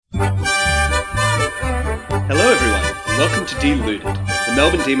welcome to Deluded, the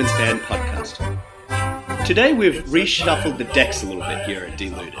Melbourne Demons fan podcast. Today we've reshuffled the decks a little bit here at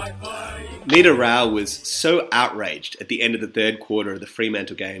Deluded. Nita Rao was so outraged at the end of the third quarter of the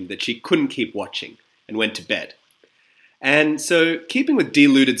Fremantle game that she couldn't keep watching and went to bed. And so, keeping with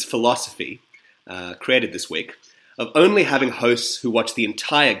Deluded's philosophy, created this week, of only having hosts who watch the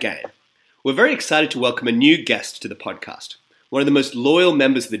entire game, we're very excited to welcome a new guest to the podcast, one of the most loyal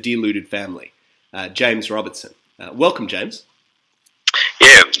members of the Deluded family, James Robertson. Welcome, James.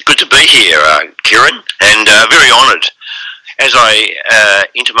 Yeah, good to be here, Kieran, and very honoured. As I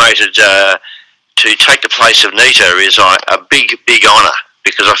intimated, to take the place of Nita is a big, big honour,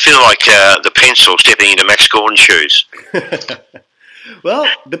 because I feel like the pencil stepping into Max Gordon's shoes. Well,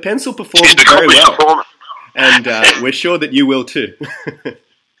 the pencil performed very well, and we're sure that you will too.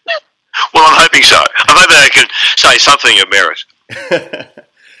 Well, I'm hoping so. I'm hoping I can say something of merit.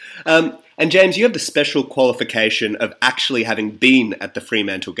 And James, you have the special qualification of actually having been at the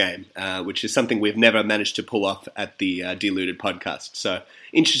Fremantle game, which is something we've never managed to pull off at the Deluded podcast. So,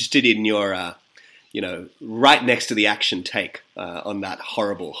 interested in your, right next to the action take on that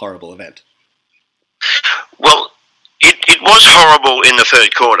horrible, horrible event. Well, it was horrible in the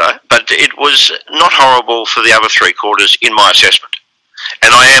third quarter, but it was not horrible for the other three quarters in my assessment.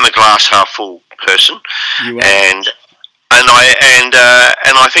 And I am a glass half full person, and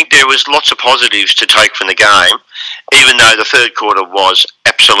I think there was lots of positives to take from the game, even though the third quarter was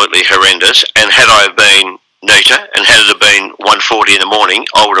absolutely horrendous. And had I been Nita, and had it been 1:40 in the morning,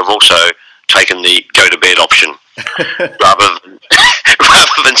 I would have also taken the go to bed option rather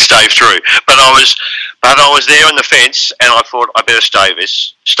than stay through. But I was there on the fence, and I thought I better stay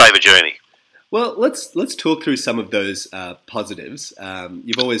the journey. Well, let's talk through some of those positives.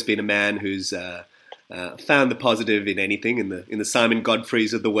 You've always been a man who's found the positive in anything, in the Simon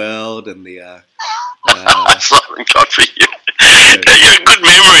Godfreys of the world, and the Simon Godfrey. You have a good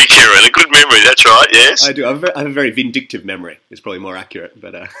memory, Kieran. A good memory. That's right. Yes, I do. I have a very vindictive memory. It's probably more accurate,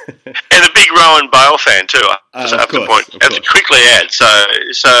 but and a big Rowan Bale fan too. I have to quickly add.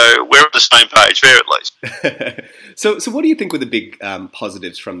 So we're on the same page there, at least. So what do you think were the big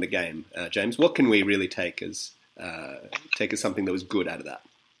positives from the game, James? What can we really take as something that was good out of that?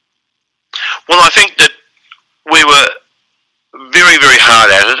 Well, I think that we were very, very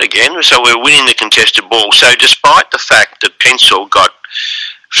hard at it again, so we were winning the contested ball. So despite the fact that Pencil got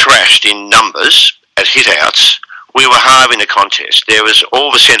thrashed in numbers at hit-outs, we were halving the contest. There was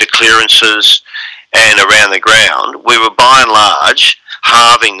all the centre clearances and around the ground. We were by and large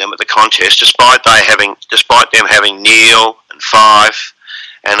halving them at the contest, despite them having Neil and Fife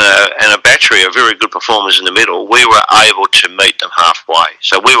and a battery of very good performers in the middle. We were able to meet them halfway.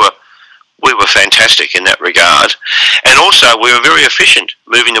 So we were fantastic in that regard. And also, we were very efficient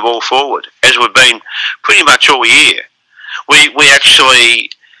moving the ball forward, as we've been pretty much all year. We actually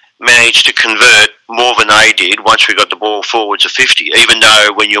managed to convert more than they did once we got the ball forwards of 50, even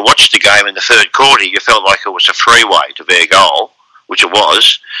though when you watched the game in the third quarter, you felt like it was a freeway to their goal, which it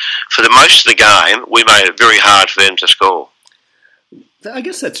was. For the most of the game, we made it very hard for them to score. I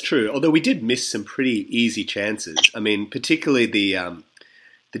guess that's true, although we did miss some pretty easy chances. I mean, particularly the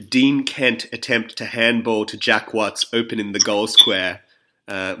Dean Kent attempt to handball to Jack Watts open in the goal square,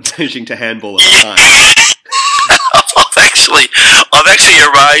 managing to handball at the time. I've actually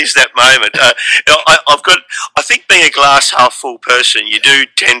erased that moment. I think being a glass half full person, you do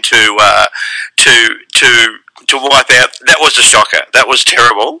tend to wipe out. That was a shocker. That was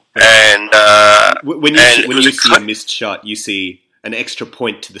terrible. And when you see a missed shot, you see an extra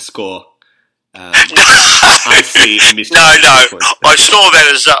point to the score. I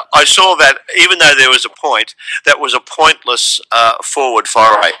saw that even though there was a point, that was a pointless forward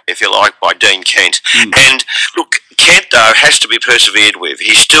foray, if you like, by Dean Kent. And look, Kent though has to be persevered with.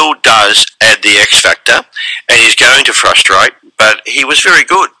 He still does add the X factor, and he's going to frustrate. But he was very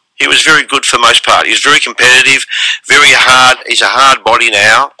good. He was very good for the most part. He's very competitive, very hard. He's a hard body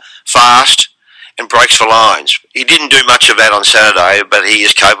now, fast, and breaks for lines. He didn't do much of that on Saturday, but he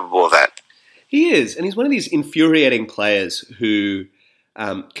is capable of that. He is, and he's one of these infuriating players who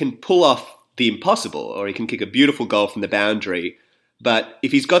can pull off the impossible, or he can kick a beautiful goal from the boundary, but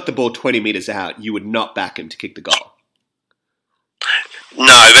if he's got the ball 20 metres out, you would not back him to kick the goal. No,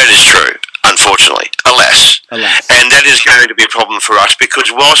 that is true, unfortunately. Alas. And that is going to be a problem for us, because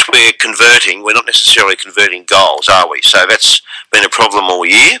whilst we're converting, we're not necessarily converting goals, are we? So that's been a problem all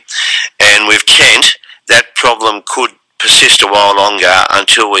year, and with Kent, that problem could persist a while longer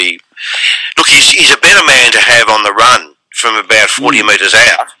until we... Look, he's a better man to have on the run from about 40 metres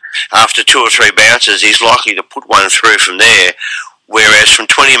out. After 2 or 3 bounces, he's likely to put one through from there, whereas from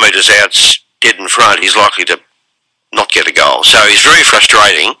 20 metres out, dead in front, he's likely to not get a goal. So he's very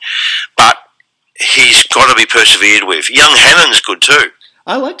frustrating, but he's got to be persevered with. Young Hannon's good too.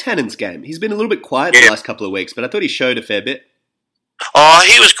 I liked Hannon's game. He's been a little bit quiet the last couple of weeks, but I thought he showed a fair bit. Oh,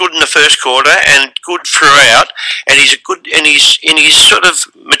 he was good in the first quarter and good throughout, and he's sort of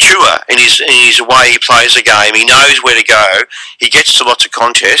mature in his way he plays the game. He knows where to go. He gets to lots of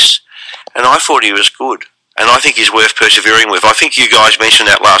contests, and I thought he was good. And I think he's worth persevering with. I think you guys mentioned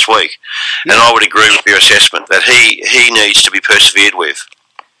that last week, and I would agree with your assessment that he needs to be persevered with.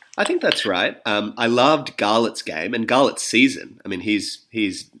 I think that's right. I loved Garlett's game and Garlett's season. I mean, he's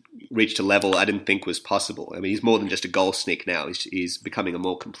reached a level I didn't think was possible. I mean, he's more than just a goal sneak now. He's becoming a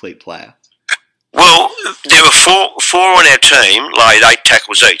more complete player. Well, there were four on our team laid 8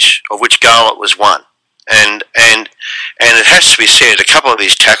 tackles each, of which Garlett was one. And it has to be said, a couple of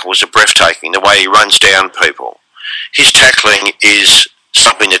his tackles are breathtaking, the way he runs down people. His tackling is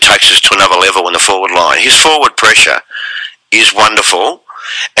something that takes us to another level in the forward line. His forward pressure is wonderful,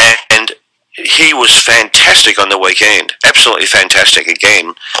 and he was fantastic on the weekend. Absolutely fantastic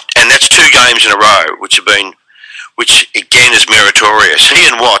again. And that's 2 games in a row, which again is meritorious. He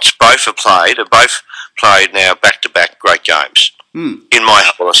and Watts both have played now back-to-back great games, in my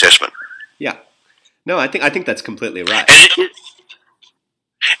humble assessment. Yeah. No, I think that's completely right.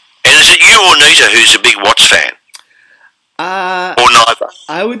 And is it you or Nita who's a big Watts fan? Or neither?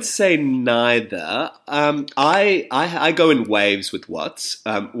 I would say neither. I go in waves with Watts.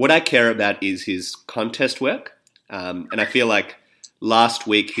 What I care about is his contest work, and I feel like last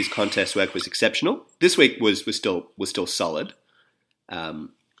week his contest work was exceptional. This week was still solid,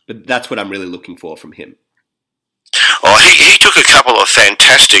 but that's what I'm really looking for from him. Oh, he took a couple of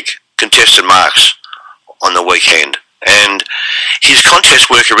fantastic contested marks on the weekend, and his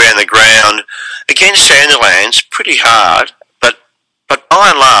contest work around the ground against Sandilands pretty hard, but by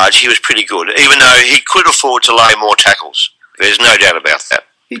and large he was pretty good, even though he could afford to lay more tackles. There's no doubt about that.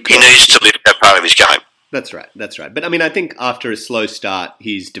 He needs to lift that part of his game. That's right. But I mean, I think after a slow start,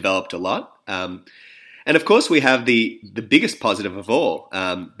 he's developed a lot. And of course, we have the biggest positive of all,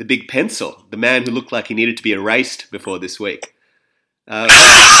 the big pencil, the man who looked like he needed to be erased before this week. Well,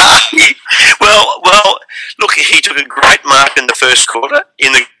 look, he took a great mark in the first quarter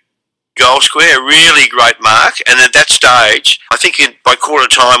in the goal square, a really great mark, and at that stage, I think by quarter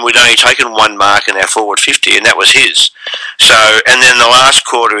time we'd only taken 1 mark in our forward 50, and that was his. So, and then the last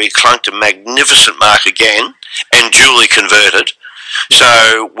quarter he clunked a magnificent mark again, and duly converted.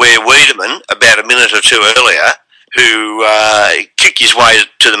 So, where Wiedemann, about a minute or 2 earlier, who kicked his way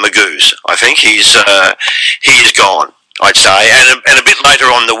to the Magoos, I think he is gone, I'd say. And a bit later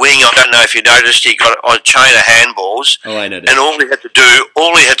on the wing, I don't know if you noticed, he got a chain of handballs. Oh, I noticed. And all he had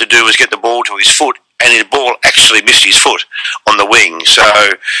to do was get the ball to his foot, and the ball actually missed his foot on the wing. So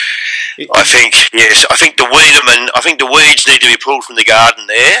I think the weeds need to be pulled from the garden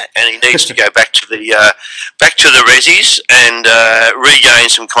there, and he needs to go back to the resis and regain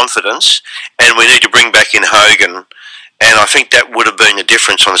some confidence. And we need to bring back in Hogan, and I think that would have been the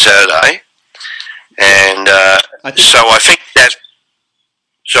difference on Saturday. And I think that.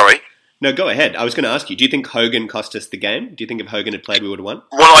 Sorry. No, go ahead. I was going to ask you. Do you think Hogan cost us the game? Do you think if Hogan had played, we would have won?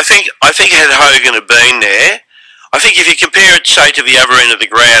 Well, I think had Hogan had been there, I think if you compare it, say, to the other end of the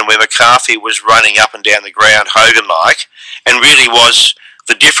ground where McCarthy was running up and down the ground Hogan-like, and really was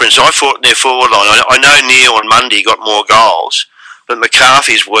the difference. I thought in their forward line. I know Neil and Mundy got more goals, but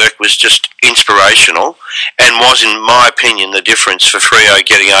McCarthy's work was just inspirational and was, in my opinion, the difference for Freo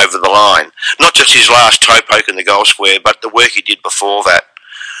getting over the line. Not just his last toe poke in the goal square, but the work he did before that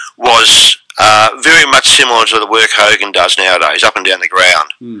was very much similar to the work Hogan does nowadays, up and down the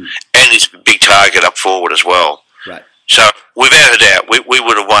ground. And he's a big target up forward as well. Right. So, without a doubt, we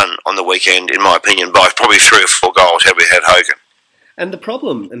would have won on the weekend, in my opinion, by probably 3 or 4 goals had we had Hogan. And the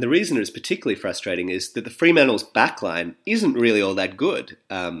problem, and the reason it's particularly frustrating, is that the Fremantle's backline isn't really all that good.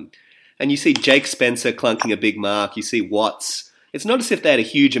 And you see Jake Spencer clunking a big mark. You see Watts. It's not as if they had a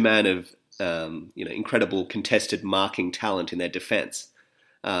huge amount of incredible contested marking talent in their defence.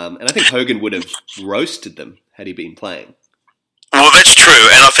 And I think Hogan would have roasted them had he been playing. Well, that's true,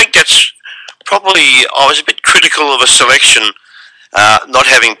 and I think that's probably. I was a bit critical of a selection not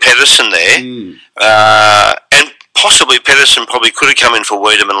having Pedersen there, and possibly Pedersen probably could have come in for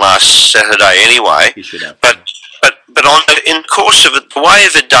Wiedemann last Saturday anyway. He should have. But in the course of it, the way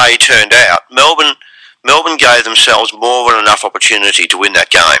the day turned out, Melbourne gave themselves more than enough opportunity to win that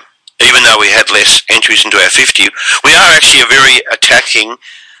game. Even though we had less entries into our 50, we are actually a very attacking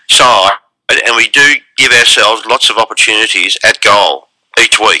side, and we do give ourselves lots of opportunities at goal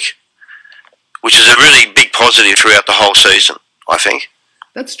each week, which is a really big positive throughout the whole season, I think.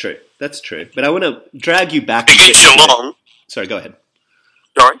 That's true. That's true. But I want to drag you back. Against Geelong. Sorry, go ahead.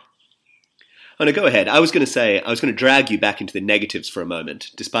 Sorry? Oh, no, go ahead. I was going to drag you back into the negatives for a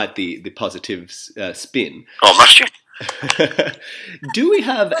moment, despite the positives spin. Oh, must you? Do we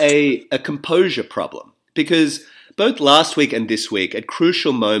have a composure problem? Because both last week and this week, at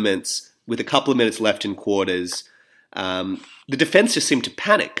crucial moments, with a couple of minutes left in quarters, the defence just seemed to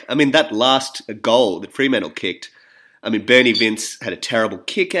panic. I mean, that last goal that Fremantle kicked, I mean, Bernie Vince had a terrible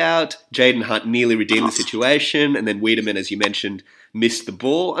kick out, Jaden Hunt nearly redeemed the situation, and then Wiedemann, as you mentioned, missed the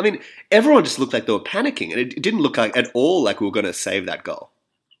ball. I mean, everyone just looked like they were panicking, and it didn't look like at all like we were going to save that goal.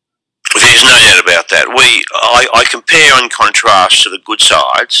 There's no doubt about that. I compare and contrast to the good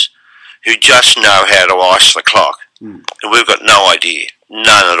sides who just know how to ice the clock. And we've got no idea,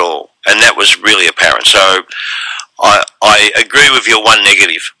 none at all. And that was really apparent. So I agree with your one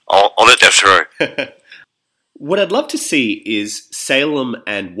negative. I'll let that through. What I'd love to see is Salem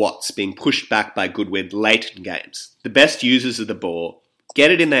and Watts being pushed back by Goodwin late in games. The best users of the ball, get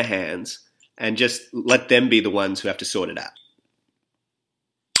it in their hands, and just let them be the ones who have to sort it out.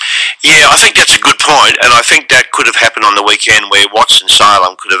 Yeah, I think that's a good point, and I think that could have happened on the weekend where Watts and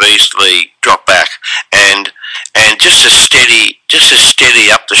Salem could have easily dropped back and just to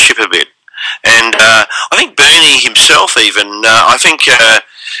steady up the ship a bit. And I think Bernie himself even, I think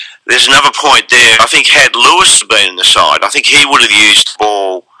there's another point there. I think had Lewis been in the side, I think he would have used the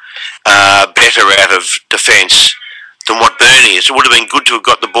ball better out of defence than what Bernie is. It would have been good to have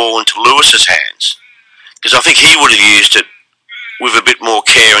got the ball into Lewis's hands, because I think he would have used it with a bit more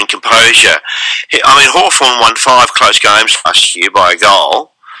care and composure. I mean, Hawthorn won 5 close games last year by a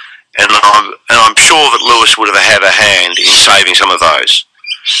goal, and I'm sure that Lewis would have had a hand in saving some of those.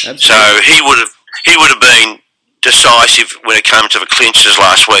 Absolutely. So he would have been decisive when it came to the clinches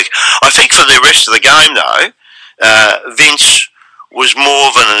last week. I think for the rest of the game, though, Vince was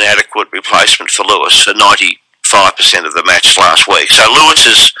more than an adequate replacement for Lewis, at 95% of the match last week. So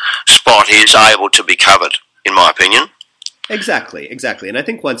Lewis's spot is able to be covered, in my opinion. Exactly. And I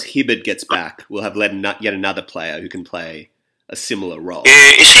think once Hibberd gets back, we'll have yet another player who can play a similar role.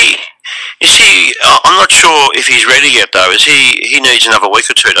 Yeah, is he? I'm not sure if he's ready yet, though. He needs another week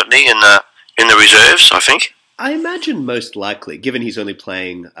or two, doesn't he? In the reserves, I think. I imagine most likely, given he's only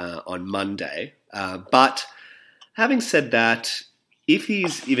playing on Monday. But having said that, if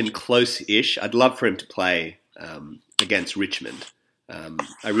he's even close-ish, I'd love for him to play against Richmond.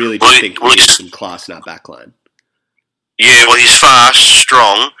 I really do think we need some class in our backline. Yeah, well, he's fast,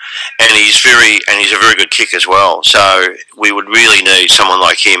 strong, and he's a very good kick as well. So we would really need someone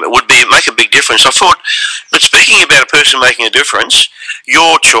like him. It would make a big difference, I thought. But speaking about a person making a difference,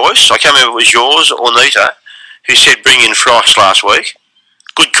 your choice, I can't remember if it was yours or Nita, who said bring in Frost last week.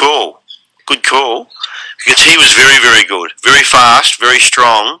 Good call, because he was very, very good, very fast, very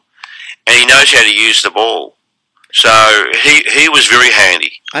strong, and he knows how to use the ball. So he was very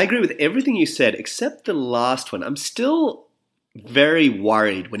handy. I agree with everything you said, except the last one. I'm still very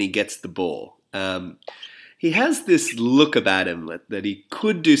worried when he gets the ball. He has this look about him that he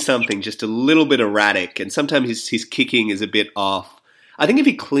could do something just a little bit erratic, and sometimes his kicking is a bit off. I think if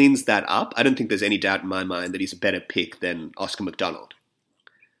he cleans that up, I don't think there's any doubt in my mind that he's a better pick than Oscar McDonald.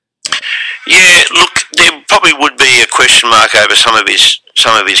 Yeah, look, there probably would be a question mark over some of his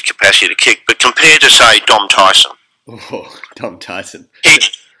capacity to kick, but compared to, say, Dom Tyson. Oh, Dom Tyson.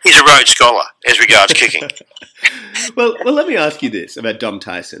 He's a Rhodes Scholar as regards kicking. Well, let me ask you this about Dom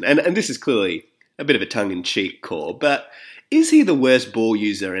Tyson, and this is clearly a bit of a tongue-in-cheek call, but is he the worst ball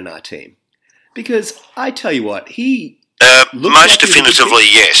user in our team? Because I tell you what, he most definitively,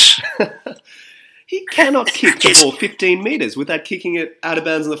 yes. He cannot kick the ball 15 metres without kicking it out of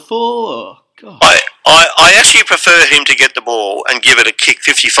bounds on the floor. God. I actually prefer him to get the ball and give it a kick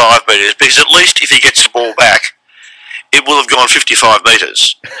 55 metres, because at least if he gets the ball back, it will have gone 55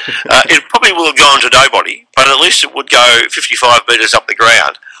 metres. It probably will have gone to nobody, but at least it would go 55 metres up the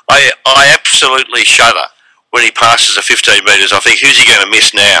ground. I absolutely shudder when he passes the 15 metres. I think, who's he going to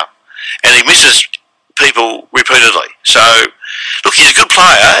miss now? And he misses people repeatedly. So, look, he's a good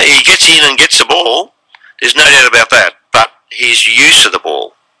player. He gets in and gets the ball. There's no doubt about that. But his use of the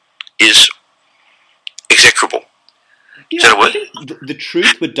ball is execrable. Yeah, is that a word? I think the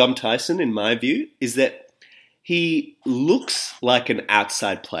truth with Dom Tyson, in my view, is that he looks like an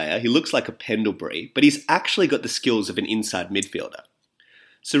outside player. He looks like a Pendlebury, but he's actually got the skills of an inside midfielder.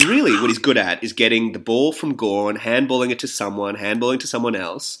 So really what he's good at is getting the ball from Gawn, handballing it to someone, handballing to someone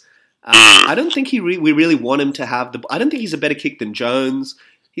else. I don't think we really want him to have I don't think he's a better kick than Jones.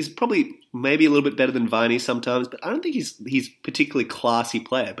 He's probably maybe a little bit better than Viney sometimes, but I don't think he's particularly classy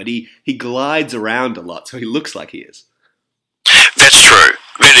player. But he glides around a lot, so he looks like he is. That's true.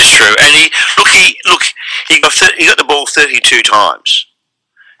 true. And he got the ball 32 times,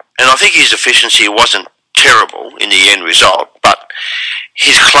 and I think his efficiency wasn't terrible in the end result, but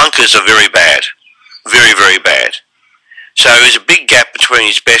his clunkers are very bad, very, very bad. So there's a big gap between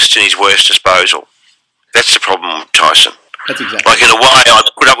his best and his worst disposal. That's the problem with Tyson. That's exactly. Like in a way, I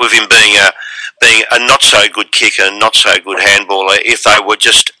put up with him being a not so good kicker, not so good handballer if they were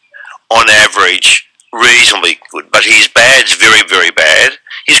just on average reasonably good. But his bad's very, very bad.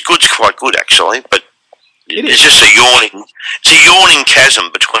 His good's quite good actually, but it's just a yawning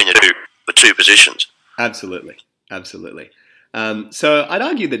chasm between the two positions. Absolutely. So I'd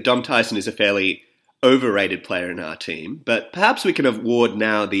argue that Dom Tyson is a fairly overrated player in our team, but perhaps we can award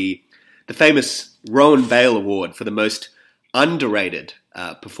now the famous Rowan Bale Award for the most underrated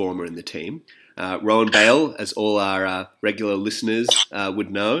performer in the team. Rowan Bale, as all our regular listeners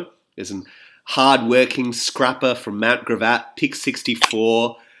would know, is a hard-working scrapper from Mount Gravatt, pick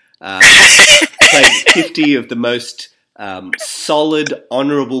 64, played 50 of the most solid,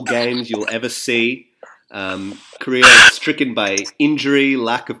 honourable games you'll ever see. Career stricken by injury,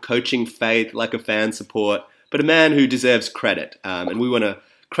 lack of coaching faith, lack of fan support, but a man who deserves credit, and we want to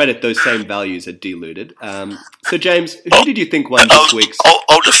credit those same values at Deluded. So, James, who did you think won this week's?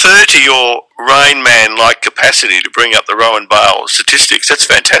 I'll defer to your Rain Man-like capacity to bring up the Rowan Bale statistics. That's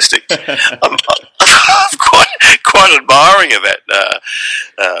fantastic. I'm quite admiring of that.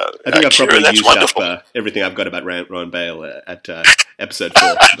 I think I've probably used up everything I've got about Rowan Bale at episode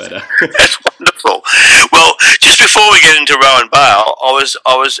 4. But, That's wonderful. Well, just before we get into Rowan Bale, I was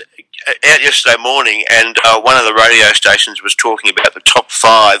out yesterday morning, and one of the radio stations was talking about the top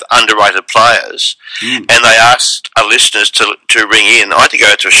 5 underrated players, and they asked our listeners to ring in. I had to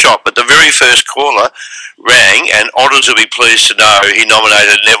go to a shop, but the very first caller rang, and Otters will be pleased to know he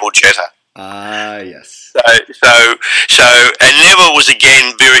nominated Neville Jetta. Yes. So, and Neville was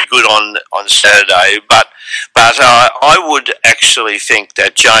again very good on Saturday, but I would actually think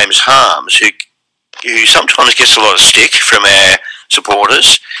that James Harms, who sometimes gets a lot of stick from our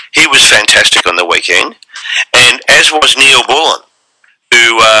supporters, he was fantastic on the weekend, and as was Neil Bullen,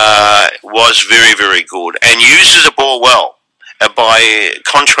 who was very, very good and uses the ball well. By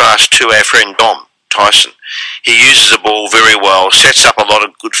contrast to our friend Dom Tyson, he uses the ball very well, sets up a lot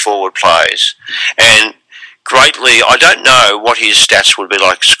of good forward plays, and greatly, I don't know what his stats would be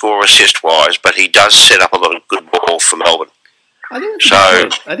like score assist wise, but he does set up a lot of good ball for Melbourne. I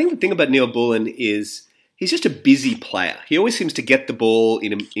think the thing about Neil Bullen is he's just a busy player. He always seems to get the ball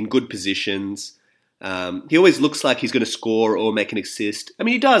in good positions. He always looks like he's going to score or make an assist. I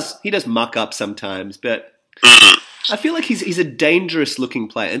mean, he does muck up sometimes, but I feel like he's a dangerous looking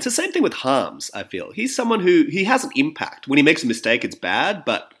player. And it's the same thing with Harms, I feel. He's someone he has an impact. When he makes a mistake, it's bad,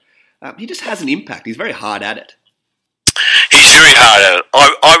 but he just has an impact. He's very hard at it. He's very hard at it.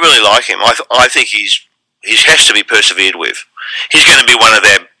 I really like him. I think he has to be persevered with. He's going to be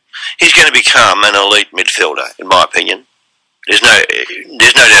he's going to become an elite midfielder, in my opinion. There's no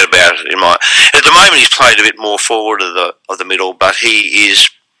doubt about it. At the moment, he's played a bit more forward of the middle, but he is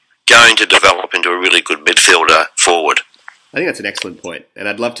going to develop into a really good midfielder forward. I think that's an excellent point, and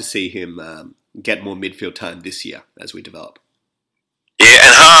I'd love to see him get more midfield time this year as we develop. Yeah,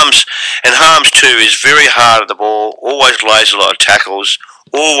 and Harms too is very hard at the ball. Always lays a lot of tackles.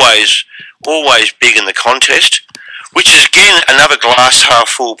 Always big in the contest. Which is again another glass half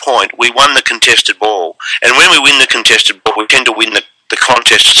full point. We won the contested ball, and when we win the contested ball, we tend to win the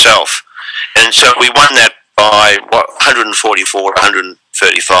contest itself. And so we won that by 144 to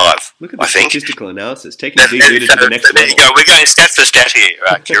 135. Look at the statistical analysis, taking Deluded to the next level. There you go. We're going stat for stat here,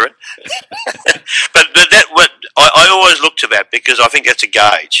 Kieran. but I always look to that because I think that's a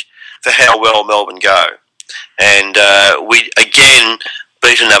gauge for how well Melbourne go. And we again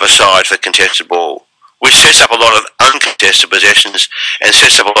beat another side for contested ball, which sets up a lot of uncontested possessions and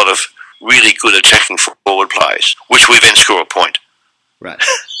sets up a lot of really good attacking forward plays, which we then score a point. Right.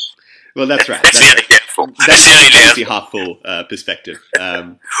 Well, that's right. That's the half full perspective.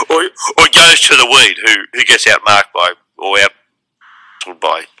 Or it goes to the weed, who gets outmarked by or out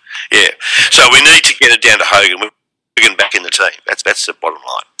by. Yeah. So we need to get it down to Hogan. We're Hogan back in the team. That's the bottom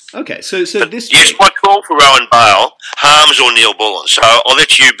line. Okay. So this. Yes, my call for Rowan Bale, Harms or Neil Bullen. So I'll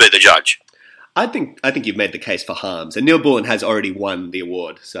let you be the judge. I think you've made the case for Harms, and Neil Bullen has already won the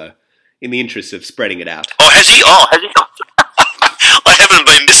award. So, in the interest of spreading it out. Oh, has he? I haven't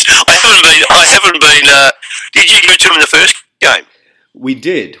been. Did you give it to him in the first game? We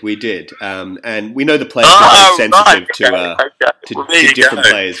did, and we know the players are very sensitive to different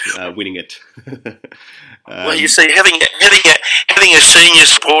players winning it. Well, you see, having a senior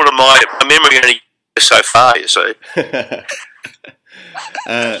supporter, my memory only goes so far. You see.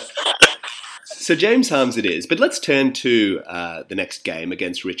 So James Harmes it is, but let's turn to the next game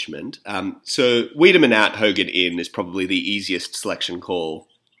against Richmond. So Wiedemann out, Hogan in is probably the easiest selection call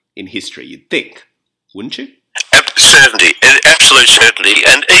in history, you'd think, wouldn't you? Certainty, absolute certainty.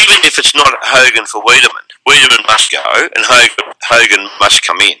 And even if it's not Hogan for Wiedemann, Wiedemann must go and Hogan must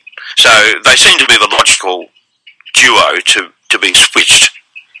come in. So they seem to be the logical duo to be switched.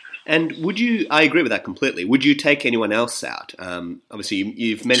 And I agree with that completely. Would you take anyone else out? Obviously,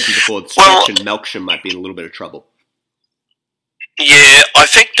 you've mentioned before that Stretch and Melksham might be in a little bit of trouble. Yeah, I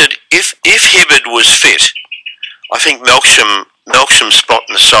think that if Hibberd was fit, I think Melksham's spot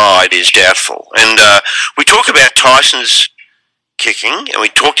in the side is doubtful. And we talk about Tyson's kicking, and we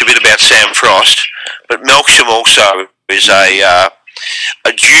talked a bit about Sam Frost, but Melksham also is a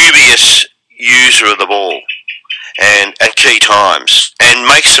dubious user of the ball and at key times, and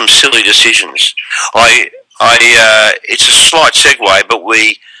makes some silly decisions. It's a slight segue, but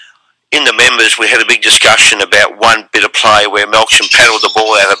in the members, we had a big discussion about one bit of play where Melksham paddled the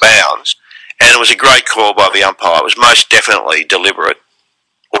ball out of bounds, and it was a great call by the umpire. It was most definitely deliberate,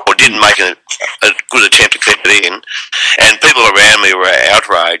 or didn't make a good attempt to clip it in, and people around me were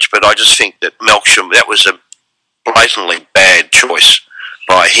outraged, but I just think that Melksham, that was a blatantly bad choice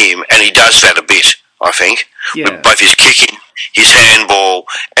by him, and he does that a bit, I think. Yeah. Both his kicking, his handball,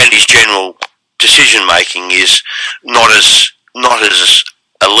 and his general decision making is not as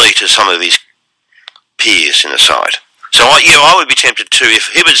elite as some of his peers in the side. So I would be tempted to,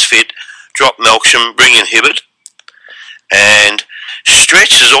 if Hibberd's fit, drop Melksham, bring in Hibberd, and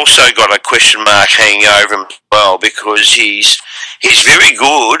Stretch has also got a question mark hanging over him as well, because he's very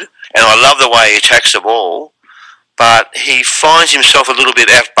good, and I love the way he attacks the ball, but he finds himself a little bit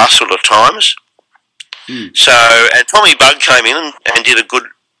out-bustled at times. So, and Tommy Bugg came in and did a good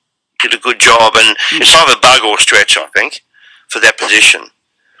job, and it's either Bugg or Stretch, I think, for that position.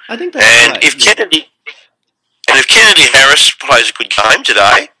 I think that's and right. If Kennedy Harris plays a good game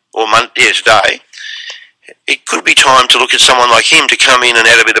today, today, it could be time to look at someone like him to come in and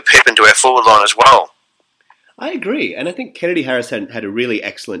add a bit of pep into our forward line as well. I agree, and I think Kennedy Harris had a really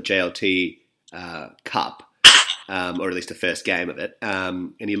excellent JLT Cup. Or at least the first game of it,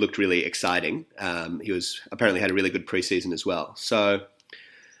 and he looked really exciting. He apparently had a really good preseason as well. So,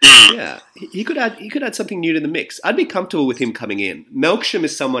 yeah, he could add something new to the mix. I'd be comfortable with him coming in. Melksham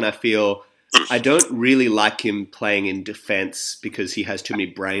is someone I feel I don't really like him playing in defence because he has too many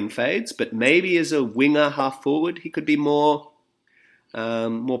brain fades. But maybe as a winger, half forward, he could be more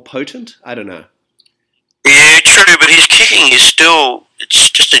potent. I don't know. Yeah, true, but his kicking is still,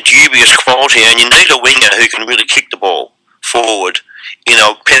 it's just a dubious quality, and you need a winger who can really kick the ball forward in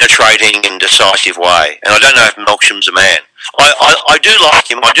a penetrating and decisive way. And I don't know if Melksham's a man. I do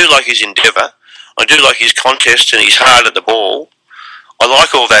like him. I do like his endeavour. I do like his contest and his heart at the ball. I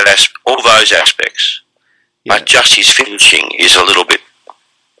like all those aspects. Yeah. But just his finishing is a little bit...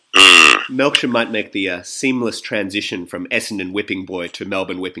 Melksham might make the seamless transition from Essendon whipping boy to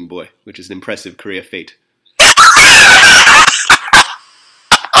Melbourne whipping boy, which is an impressive career feat.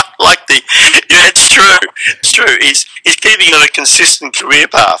 Yeah, it's true. It's true. He's keeping on a consistent career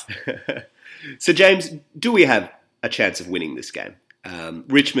path. So, James, do we have a chance of winning this game?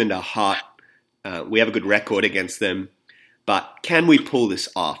 Richmond are hot. We have a good record against them. But can we pull this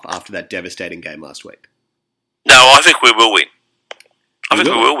off after that devastating game last week? No, I think we will win. I think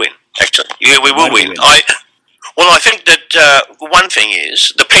we will win, actually. Yeah, we will win. I think that one thing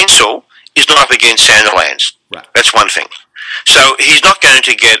is the pencil is not up against Sandilands. Right. That's one thing. So he's not going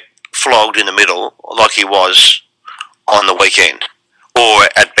to get flogged in the middle like he was on the weekend or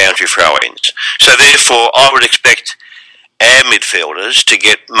at boundary throw-ins. So therefore, I would expect our midfielders to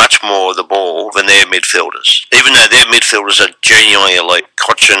get much more of the ball than their midfielders, even though their midfielders are genuinely elite,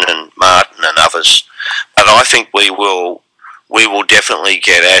 Cochin and Martin and others. But I think we will definitely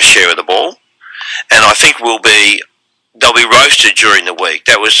get our share of the ball, and I think they'll be roasted during the week.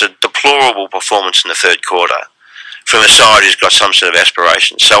 That was a deplorable performance in the third quarter from a side who's got some sort of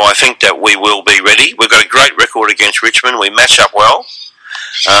aspirations. So I think that we will be ready. We've got a great record against Richmond. We match up well.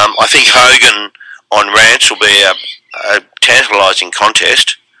 I think Hogan on Rance will be a tantalising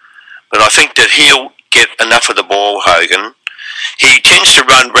contest, but I think that he'll get enough of the ball, Hogan. He tends to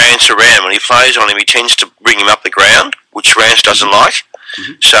run Rance around. When he plays on him, he tends to bring him up the ground, which Rance doesn't like.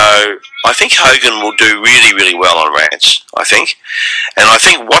 Mm-hmm. So I think Hogan will do really, really well on Rance, I think. And I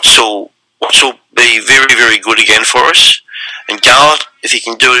think Watts will be very, very good again for us. And Garlett, if he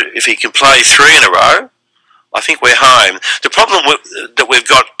can play 3 in a row, I think we're home. The problem that we've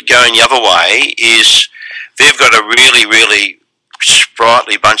got going the other way is they've got a really, really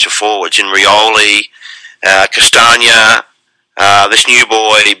sprightly bunch of forwards in Rioli, Castagna, this new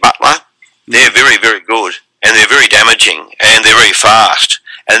boy Butler. They're very, very good, and they're very damaging, and they're very fast.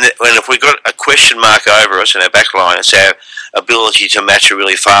 And if we've got a question mark over us in our back line, it's our ability to match a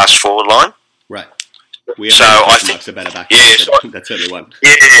really fast forward line. Right. We have I think about a back line, so, that's certainly one.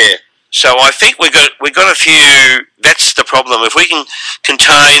 Yeah. So I think we've got a few. That's the problem. If we can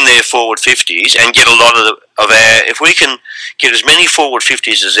contain their forward 50s and get a lot of our, if we can get as many forward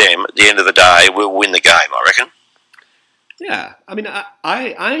 50s as them, at the end of the day, we'll win the game, I reckon. Yeah, I mean,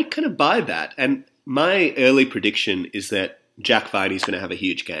 I kind of buy that, and my early prediction is that Jack Viney's going to have a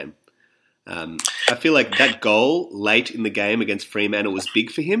huge game. I feel like that goal late in the game against Fremantle was big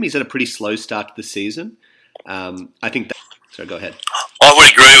for him. He's had a pretty slow start to the season. I think that... Sorry, go ahead. I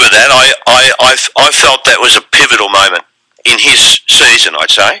would agree with that. I felt that was a pivotal moment in his season, I'd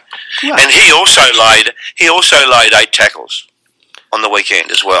say. Right. And he also laid 8 tackles on the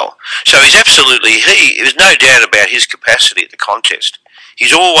weekend as well. So he's there's no doubt about his capacity at the contest.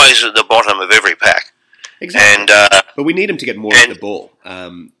 He's always at the bottom of every pack. Exactly. But we need him to get more of the ball.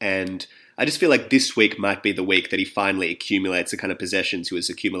 And I just feel like this week might be the week that he finally accumulates the kind of possessions he was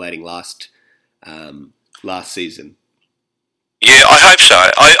accumulating last season. Yeah, I hope so.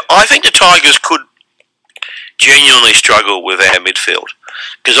 I think the Tigers could genuinely struggle with our midfield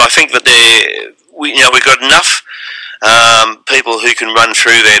because I think that we've got enough people who can run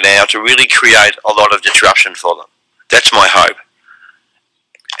through there now to really create a lot of disruption for them. That's my hope.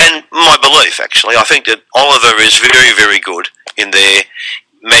 And my belief, actually. I think that Oliver is very, very good in their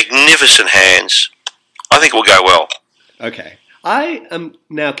magnificent hands. I think we'll go well. Okay. I am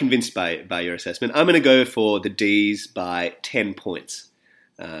now convinced by your assessment. I'm going to go for the D's by 10 points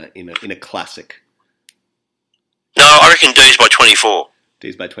in a classic. No, I reckon D's by 24.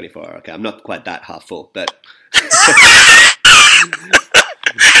 D's by 24. Okay, I'm not quite that half full, but...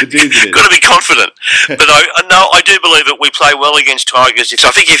 The D's it is. Got to be confident. But I do believe that we play well against Tigers. I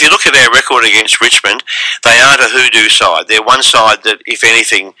think if you look at our record against Richmond, they aren't a hoodoo side. They're one side that, if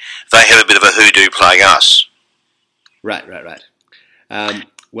anything, they have a bit of a hoodoo playing us. Right.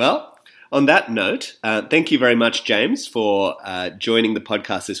 Well, on that note, thank you very much, James, for joining the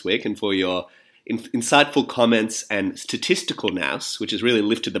podcast this week and for your insightful comments and statistical nous, which has really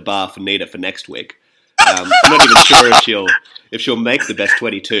lifted the bar for Nita for next week. I'm not even sure if she'll make the best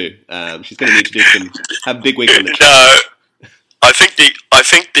 22. She's going to need to have a big week on the track. No, I think the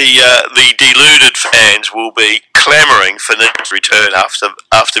deluded fans will be clamouring for Nita's return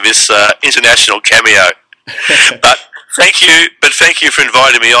after this international cameo. But thank you for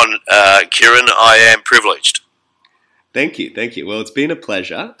inviting me on, Kieran. I am privileged. Thank you. Well, it's been a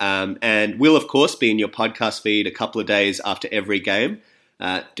pleasure, and we'll of course be in your podcast feed a couple of days after every game.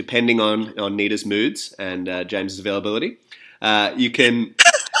 Depending on Nita's moods and James's availability. You can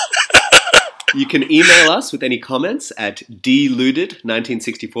email us with any comments at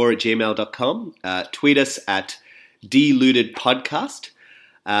deluded1964@gmail.com. Tweet us at deludedpodcast.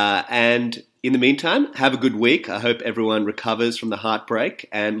 And in the meantime, have a good week. I hope everyone recovers from the heartbreak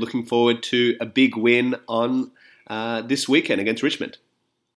and looking forward to a big win on this weekend against Richmond.